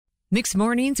Mixed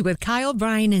Mornings with Kyle,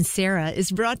 Brian, and Sarah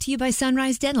is brought to you by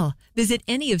Sunrise Dental. Visit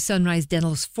any of Sunrise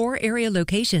Dental's 4 area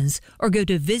locations or go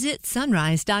to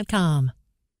visitsunrise.com.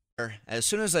 As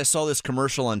soon as I saw this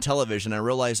commercial on television, I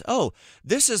realized,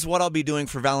 this is what I'll be doing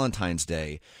for Valentine's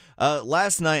Day.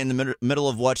 Last night, in the middle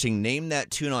of watching Name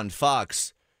That Tune on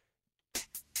Fox,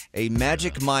 a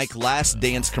Magic Mike Last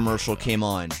Dance commercial came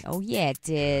on. Oh, yeah, it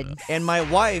did. And my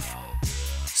wife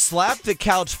slapped the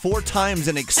couch 4 times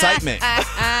in excitement.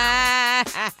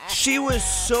 She was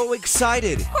so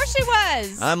excited. Of course she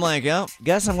was. I'm like,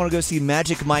 guess I'm going to go see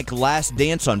Magic Mike Last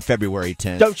Dance on February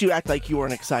 10th. Don't you act like you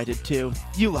weren't excited, too.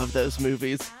 You love those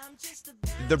movies.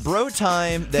 The bro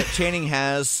time that Channing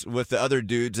has with the other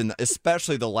dudes, and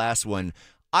especially the last one,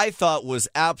 I thought was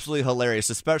absolutely hilarious,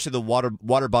 especially the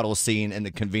water bottle scene in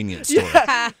the convenience store.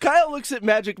 Yeah, Kyle looks at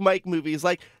Magic Mike movies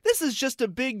like, this is just a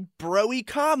big bro-y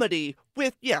comedy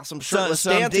with, some shirtless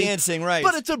dancing, right.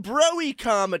 But it's a bro-y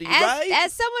comedy, right?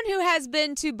 As someone who has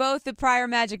been to both the prior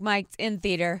Magic Mikes in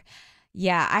theater,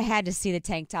 I had to see the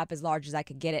tank top as large as I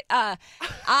could get it.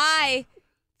 I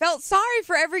felt sorry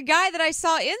for every guy that I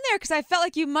saw in there because I felt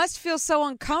like you must feel so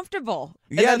uncomfortable.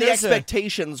 And then the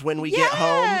expectations when we get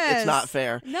home, it's not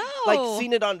fair. No. Like,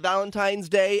 seen it on Valentine's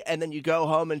Day, and then you go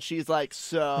home and she's like,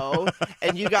 so,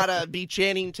 and you gotta be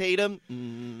Channing Tatum?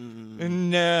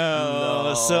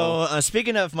 No. So,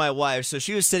 speaking of my wife, so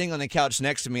she was sitting on the couch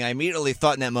next to me. I immediately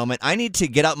thought in that moment, I need to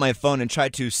get out my phone and try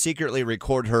to secretly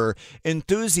record her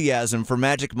enthusiasm for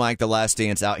Magic Mike The Last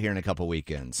Dance out here in a couple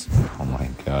weekends. Oh my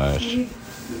gosh.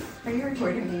 Are you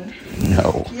recording me?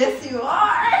 No. Yes, you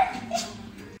are.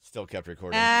 Still kept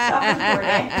recording.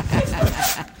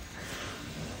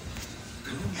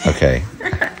 Okay.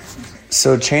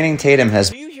 So Channing Tatum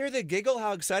has Do you hear the giggle?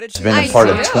 How excited she been is? a part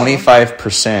of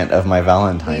 25% of my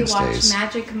Valentine's We watched days.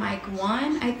 Magic Mike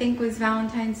 1, I think was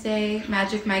Valentine's Day.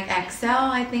 Magic Mike XL,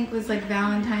 I think was like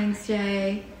Valentine's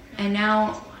Day. And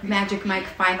now Magic Mike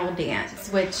Final Dance,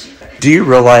 which... Do you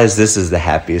realize this is the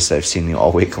happiest I've seen you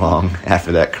all week long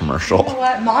after that commercial? You know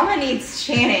what? Mama needs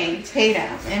Channing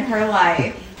Tatum in her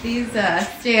life. These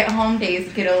stay-at-home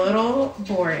days get a little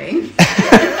boring.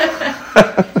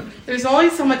 There's only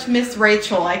so much Miss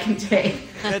Rachel I can take.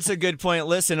 That's a good point.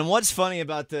 Listen, and what's funny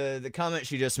about the comment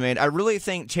she just made, I really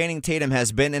think Channing Tatum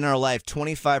has been in our life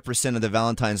 25% of the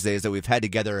Valentine's days that we've had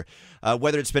together,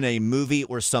 whether it's been a movie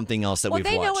or something else that we've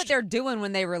watched. Well, they know what they're doing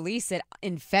when they release it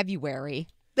in February.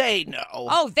 They know.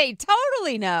 Oh, they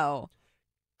totally know.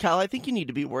 Kyle, I think you need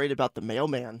to be worried about the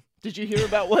mailman. Did you hear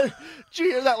about what? Did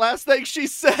you hear that last thing she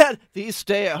said? These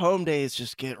stay-at-home days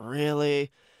just get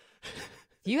really...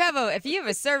 If you have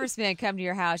a serviceman come to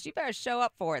your house, you better show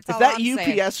up for it. If that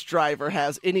UPS driver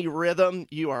has any rhythm,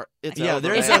 it's over.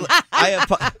 There's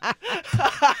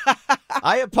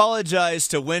I apologize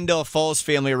to Wendell Falls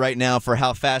family right now for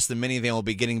how fast the minivan will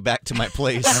be getting back to my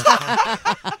place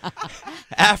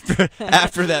after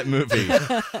that movie.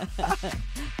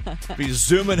 Be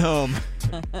zooming home.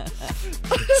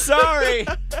 Sorry,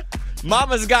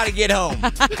 Mama's got to get home.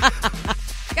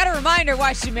 Got to remind her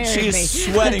why she married me. She's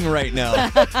sweating right now.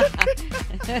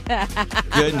 Goodness.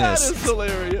 That is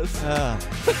hilarious.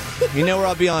 You know where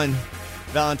I'll be on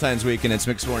Valentine's weekend? It's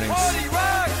Mixed Mornings.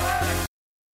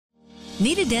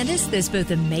 Need a dentist that's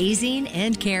both amazing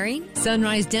and caring?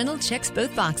 Sunrise Dental checks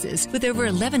both boxes with over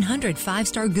 1,100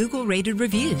 5-star Google-rated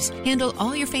reviews. Handle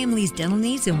all your family's dental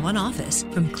needs in one office,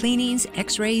 from cleanings,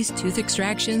 x-rays, tooth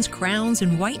extractions, crowns,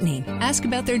 and whitening. Ask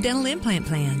about their dental implant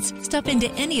plans. Stop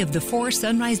into any of the 4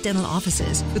 Sunrise Dental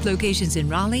offices with locations in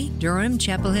Raleigh, Durham,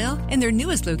 Chapel Hill, and their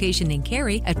newest location in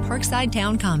Cary at Parkside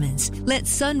Town Commons. Let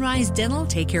Sunrise Dental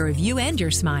take care of you and your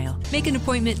smile. Make an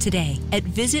appointment today at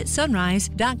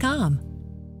visitsunrise.com.